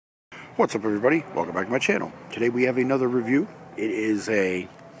What's up, everybody? Welcome back to my channel. Today we have another review. It is I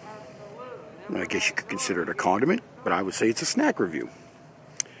guess you could consider it a condiment, but I would say it's a snack review.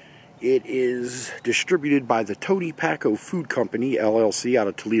 It is distributed by the Tony Packo Food Company, LLC, out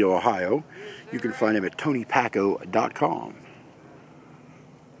of Toledo, Ohio. You can find them at tonypacko.com.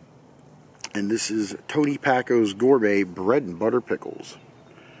 And this is Tony Packo's Gourmet Bread and Butter Pickles.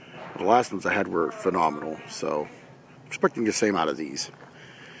 The last ones I had were phenomenal, so I'm expecting the same out of these.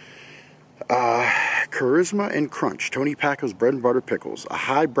 Charisma and Crunch, Tony Packo's Bread and Butter Pickles. A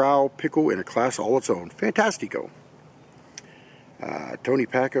highbrow pickle in a class all its own. Fantastico. Tony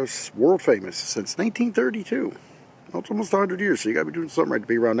Packo's world famous since 1932. Well, it's almost 100 years, so you gotta be doing something right to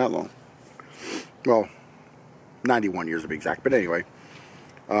be around that long. Well, 91 years to be exact, but anyway.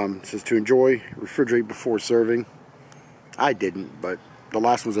 It says to enjoy, refrigerate before serving. I didn't, but the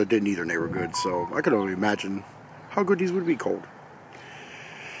last ones I didn't either, and they were good, so I could only imagine how good these would be cold.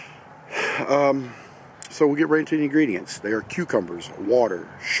 So we'll get right into the ingredients. They are cucumbers, water,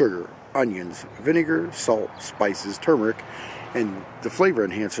 sugar, onions, vinegar, salt, spices, turmeric, and the flavor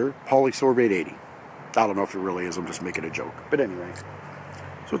enhancer, polysorbate 80. I don't know if it really is, I'm just making a joke. But anyway,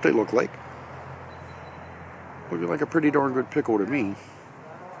 that's what they look like. Looking like a pretty darn good pickle to me.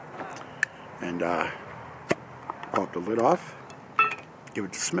 And pop the lid off, give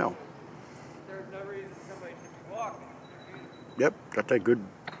it a smell. Yep, got that good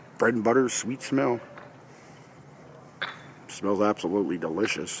bread and butter sweet smell. Smells absolutely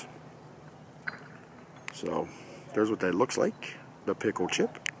delicious. So there's what that looks like. The pickle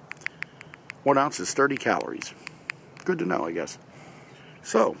chip. 1 ounce is 30 calories. Good to know, I guess.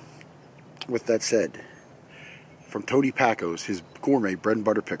 So with that said, from Tony Packo's, his Gourmet Bread and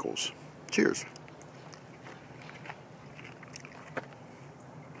Butter Pickles. Cheers.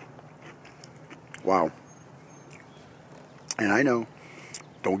 Wow. And I know,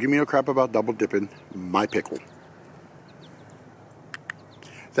 don't give me no crap about double dipping my pickle.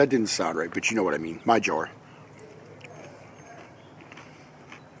 That didn't sound right, but you know what I mean. My jar.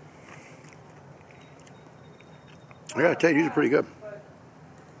 I gotta tell you, these are pretty good.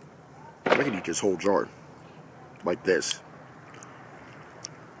 I could eat this whole jar. Like this.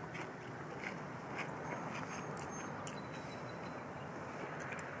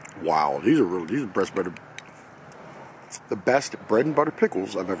 Wow, these are the best bread and butter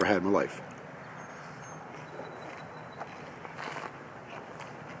pickles I've ever had in my life.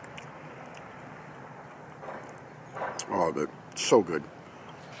 Oh, they're so good.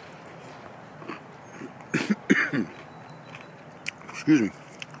 Excuse me.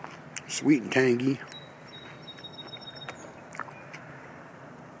 Sweet and tangy.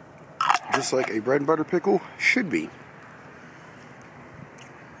 Just like a bread and butter pickle should be.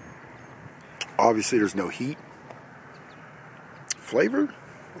 Obviously, there's no heat. Flavor?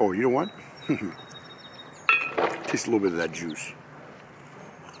 Oh, you know what? Taste a little bit of that juice.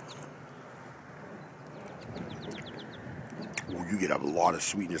 Oh, you get a lot of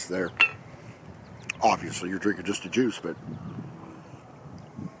sweetness there. Obviously, you're drinking just the juice, but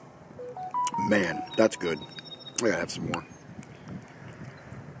man, that's good. I gotta have some more.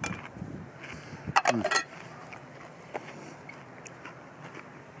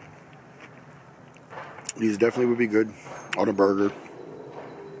 These definitely would be good on a burger.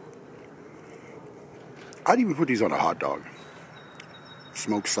 I'd even put these on a hot dog.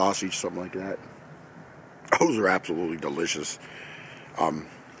 Smoked sausage, something like that. Those are absolutely delicious.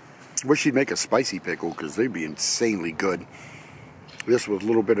 Wish you'd make a spicy pickle because they'd be insanely good. This with a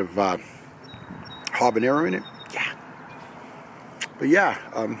little bit of habanero in it. Yeah. But yeah,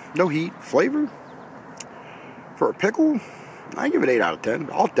 no heat. Flavor? For a pickle, I give it 8 out of 10.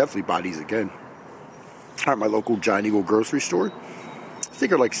 I'll definitely buy these again. At my local Giant Eagle grocery store. I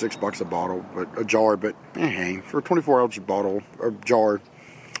think they're like $6 a bottle, but a jar, but hey, for a 24-ounce bottle or jar,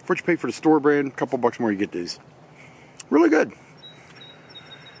 for what you pay for the store brand, a couple bucks more you get these. Really good.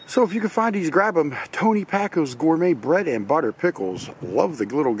 So if you can find these, grab them. Tony Packo's Gourmet Bread and Butter Pickles. Love the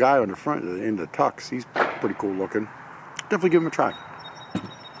little guy on the front in the tux. He's pretty cool looking. Definitely give him a try.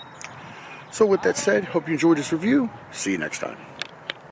 So with that said, hope you enjoyed this review. See you next time.